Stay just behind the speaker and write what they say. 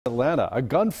Atlanta, a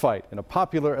gunfight in a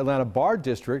popular Atlanta bar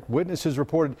district. Witnesses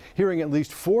reported hearing at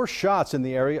least 4 shots in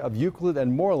the area of Euclid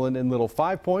and Moreland in Little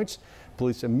Five Points.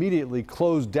 Police immediately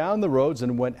closed down the roads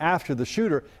and went after the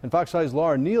shooter. And Fox 5's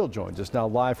Laura Neal joins us now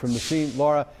live from the scene.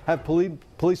 Laura, have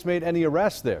police made any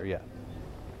arrests there yet?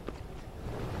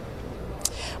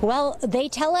 Well, they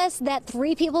tell us that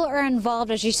 3 people are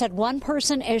involved. As you said, 1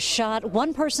 person is shot,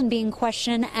 1 person being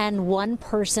questioned, and 1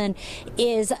 person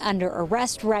is under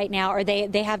arrest right now, or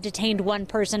they have detained 1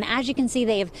 person. As you can see,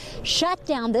 they've shut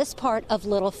down this part of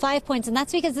Little Five Points, and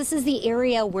that's because this is the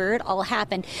area where it all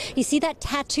happened. You see that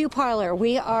tattoo parlor?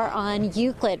 We are on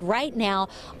Euclid right now.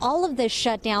 All of this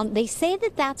shut down. They say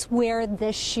that that's where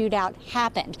this shootout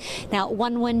happened. Now,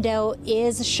 1 window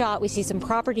is shot. We see some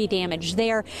property damage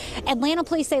there. Atlanta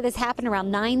police say this happened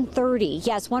around 9:30.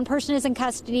 Yes, 1 person is in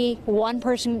custody, 1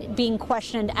 person being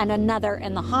questioned, and another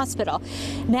in the hospital.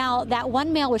 Now, that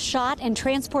 1 male was shot and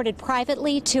transported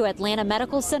privately to Atlanta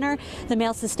Medical Center. The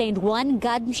male sustained 1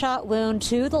 gunshot wound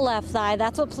to the left thigh.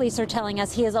 That's what police are telling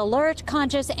us. He is alert,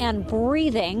 conscious, and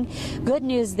breathing. Good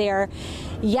news there.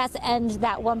 Yes, and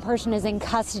that 1 person is in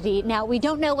custody. Now, we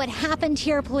don't know what happened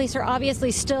here. Police are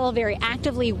obviously still very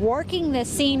actively working this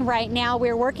scene right now.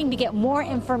 We're working to get more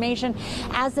information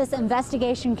as this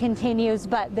investigation continues,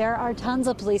 but there are tons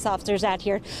of police officers out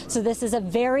here. So this is a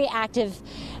very active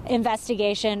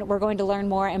investigation. We're going to learn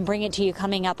more and bring it to you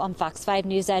coming up on Fox 5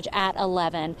 News Edge at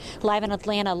 11. Live in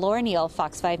Atlanta, Laura Neal,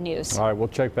 Fox 5 News. All right, we'll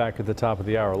check back at the top of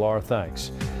the hour. Laura,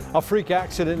 thanks. A freak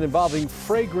accident involving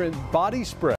fragrant body spray.